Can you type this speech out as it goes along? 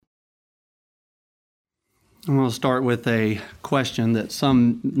I'm going to start with a question that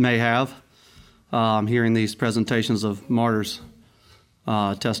some may have hearing these presentations of martyrs'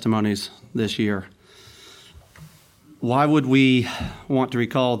 testimonies this year. Why would we want to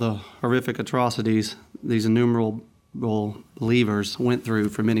recall the horrific atrocities these innumerable believers went through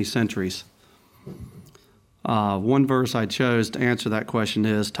for many centuries? One verse I chose to answer that question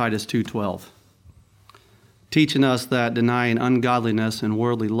is Titus 2:12, teaching us that denying ungodliness and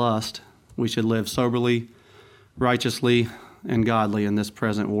worldly lust, we should live soberly, righteously, and godly in this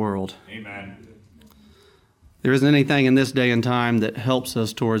present world. Amen. There isn't anything in this day and time that helps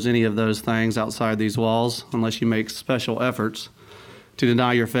us towards any of those things outside these walls, unless you make special efforts to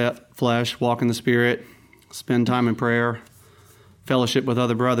deny your flesh, walk in the Spirit, spend time in prayer, fellowship with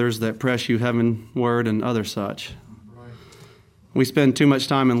other brothers that press you heavenward, and other such. We spend too much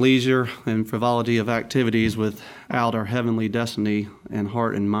time in leisure and frivolity of activities without our heavenly destiny and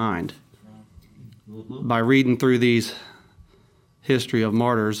heart and mind. By reading through these history of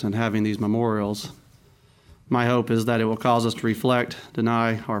martyrs and having these memorials, my hope is that it will cause us to reflect,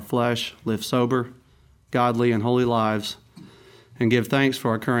 deny our flesh, live sober, godly, and holy lives, and give thanks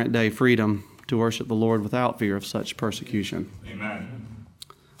for our current day freedom to worship the Lord without fear of such persecution. Amen.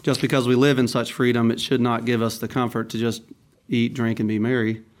 Just because we live in such freedom, it should not give us the comfort to just eat, drink, and be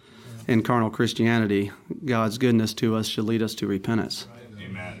merry in carnal Christianity. God's goodness to us should lead us to repentance.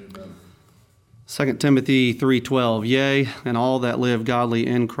 Amen. 2 Timothy 3:12, yea, and all that live godly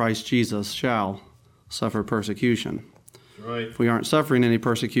in Christ Jesus shall suffer persecution. Right. If we aren't suffering any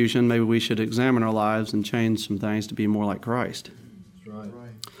persecution, maybe we should examine our lives and change some things to be more like Christ. Right.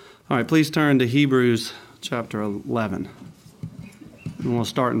 All right, please turn to Hebrews chapter 11. And we'll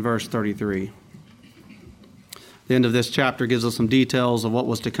start in verse 33. The end of this chapter gives us some details of what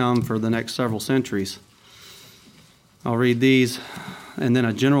was to come for the next several centuries. I'll read these, and then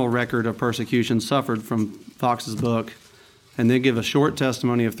a general record of persecution suffered from Fox's book, and then give a short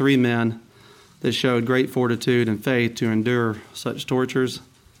testimony of three men that showed great fortitude and faith to endure such tortures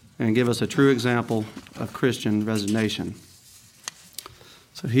and give us a true example of Christian resignation.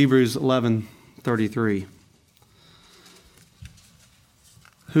 So Hebrews 11:33.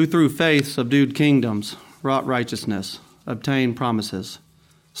 Who through faith subdued kingdoms, wrought righteousness, obtained promises,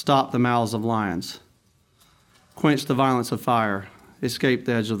 stopped the mouths of lions, quenched the violence of fire, escaped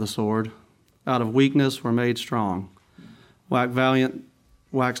the edge of the sword, out of weakness were made strong, waxed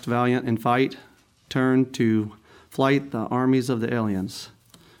valiant in fight, turned to flight the armies of the aliens.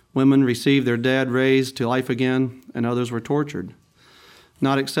 Women received their dead raised to life again, and others were tortured,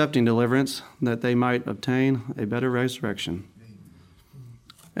 not accepting deliverance, that they might obtain a better resurrection.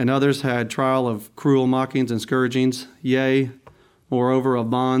 And others had trial of cruel mockings and scourgings, yea, moreover of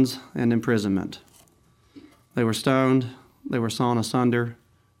bonds and imprisonment. They were stoned, they were sawn asunder,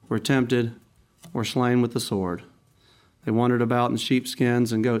 were tempted, were slain with the sword. They wandered about in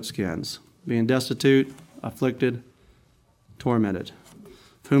sheepskins and goatskins, being destitute, afflicted, tormented,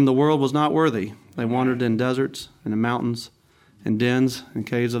 of whom the world was not worthy. They wandered in deserts and in mountains, in dens and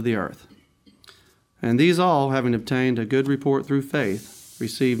caves of the earth. And these all, having obtained a good report through faith,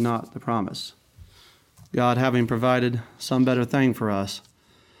 received not the promise, God having provided some better thing for us,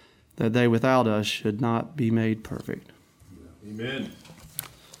 that they without us should not be made perfect. Amen.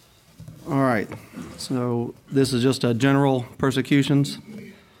 All right, so this is just a general persecutions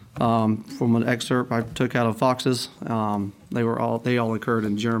from an excerpt I took out of Fox's. They all occurred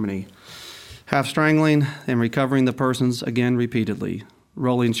in Germany. Half strangling and recovering the persons again repeatedly,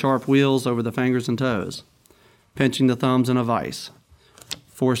 rolling sharp wheels over the fingers and toes, pinching the thumbs in a vice,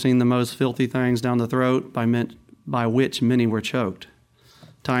 forcing the most filthy things down the throat by which many were choked,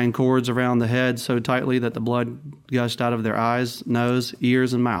 tying cords around the head so tightly that the blood gushed out of their eyes, nose,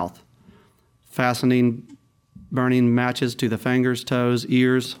 ears, and mouth, fastening burning matches to the fingers, toes,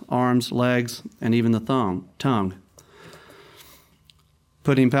 ears, arms, legs, and even the tongue,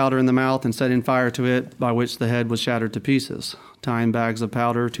 putting powder in the mouth and setting fire to it, by which the head was shattered to pieces, tying bags of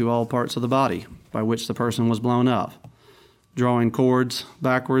powder to all parts of the body, by which the person was blown up, drawing cords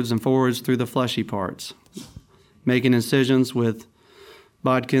backwards and forwards through the fleshy parts, making incisions with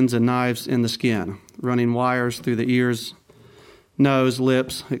bodkins and knives in the skin, running wires through the ears, nose,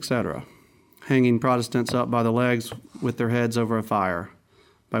 lips, etc., hanging Protestants up by the legs with their heads over a fire,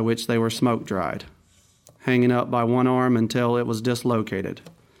 by which they were smoke-dried, hanging up by one arm until it was dislocated,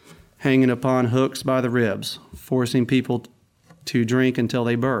 hanging upon hooks by the ribs, forcing people to drink until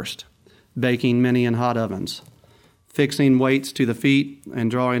they burst, baking many in hot ovens, fixing weights to the feet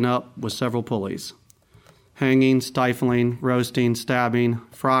and drawing up with several pulleys, hanging, stifling, roasting, stabbing,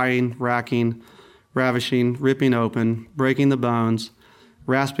 frying, racking, ravishing, ripping open, breaking the bones,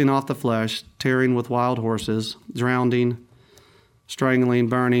 rasping off the flesh, tearing with wild horses, drowning, strangling,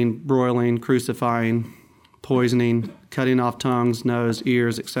 burning, broiling, crucifying, poisoning, cutting off tongues, nose,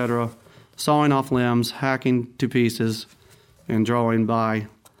 ears, etc., sawing off limbs, hacking to pieces, and drawing by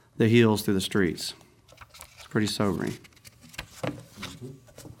the heels through the streets. It's pretty sobering.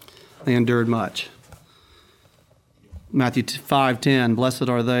 They endured much. Matthew 5:10, blessed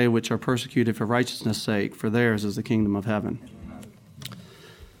are they which are persecuted for righteousness' sake, for theirs is the kingdom of heaven.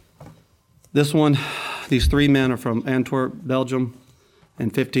 These three men are from Antwerp, Belgium, in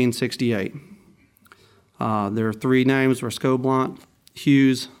 1568. Their three names were Scoblant,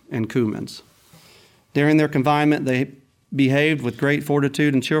 Hughes, and Koemans. During their confinement, they behaved with great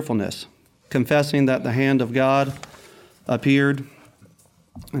fortitude and cheerfulness, confessing that the hand of God appeared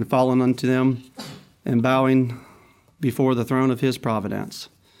and fallen unto them, and bowing before the throne of his providence.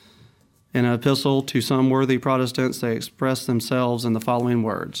 In an epistle to some worthy Protestants, they express themselves in the following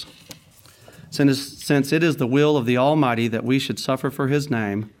words: Since it is the will of the Almighty that we should suffer for his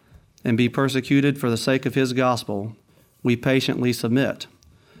name and be persecuted for the sake of his gospel, we patiently submit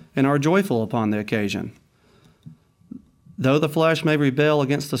and are joyful upon the occasion. Though the flesh may rebel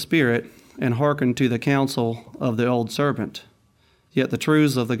against the Spirit and hearken to the counsel of the old serpent, yet the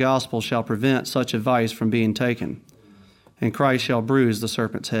truths of the gospel shall prevent such advice from being taken, and Christ shall bruise the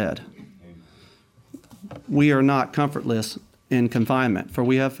serpent's head. We are not comfortless in confinement, for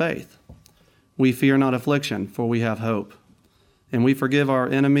we have faith. We fear not affliction, for we have hope. And we forgive our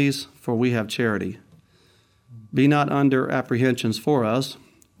enemies, for we have charity. Be not under apprehensions for us.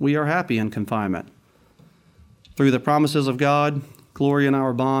 We are happy in confinement. Through the promises of God, glory in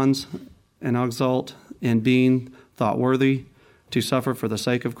our bonds, and exult in being thought worthy to suffer for the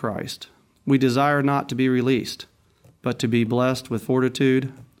sake of Christ. We desire not to be released, but to be blessed with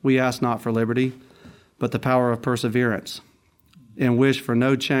fortitude. We ask not for liberty, but the power of perseverance, and wish for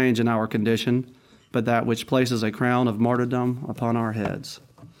no change in our condition, but that which places a crown of martyrdom upon our heads.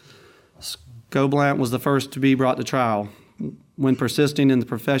 Scoblant was the first to be brought to trial. When persisting in the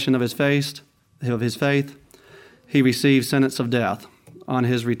profession of his faith, he received sentence of death. On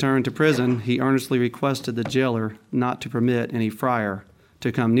his return to prison, he earnestly requested the jailer not to permit any friar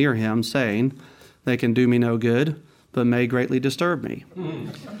to come near him, saying, "They can do me no good, but may greatly disturb me.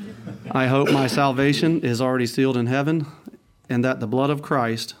 I hope my salvation is already sealed in heaven, and that the blood of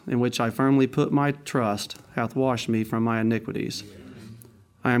Christ, in which I firmly put my trust, hath washed me from my iniquities.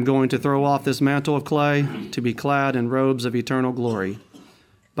 I am going to throw off this mantle of clay, to be clad in robes of eternal glory,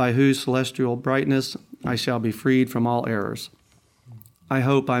 by whose celestial brightness I shall be freed from all errors. I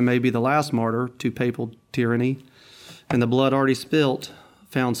hope I may be the last martyr to papal tyranny, and the blood already spilt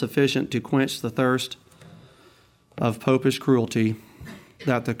found sufficient to quench the thirst of popish cruelty,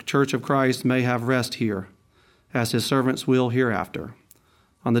 that the Church of Christ may have rest here, as his servants will hereafter."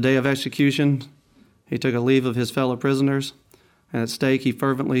 On the day of execution, he took a leave of his fellow prisoners, and at stake he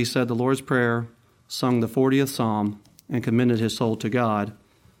fervently said the Lord's Prayer, sung the 40th Psalm, and commended his soul to God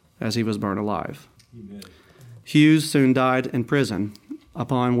as he was burned alive. Amen. Hughes soon died in prison,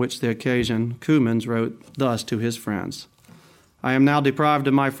 upon which the occasion Koemans wrote thus to his friends: "I am now deprived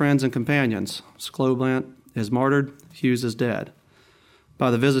of my friends and companions. Scoblant is martyred, Hughes is dead.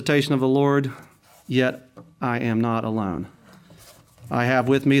 By the visitation of the Lord, yet I am not alone. I have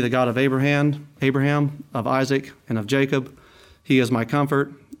with me the God of Abraham, of Isaac, and of Jacob. He is my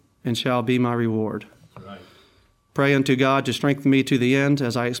comfort and shall be my reward. Right. Pray unto God to strengthen me to the end,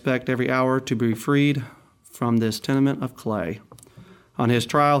 as I expect every hour to be freed from this tenement of clay." On his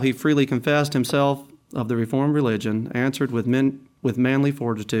trial, he freely confessed himself of the Reformed religion, answered with manly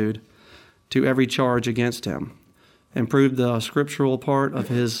fortitude to every charge against him, and proved the scriptural part of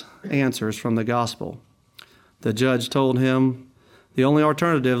his answers from the gospel. The judge told him the only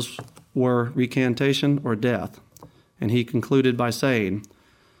alternatives were recantation or death, and he concluded by saying,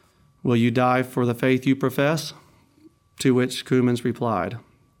 "Will you die for the faith you profess?" To which Koemans replied,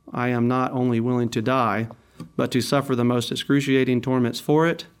 "I am not only willing to die, but to suffer the most excruciating torments for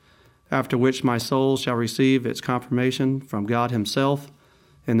it, after which my soul shall receive its confirmation from God himself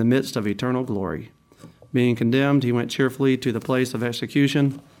in the midst of eternal glory." Being condemned, he went cheerfully to the place of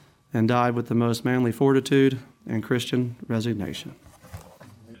execution and died with the most manly fortitude and Christian resignation.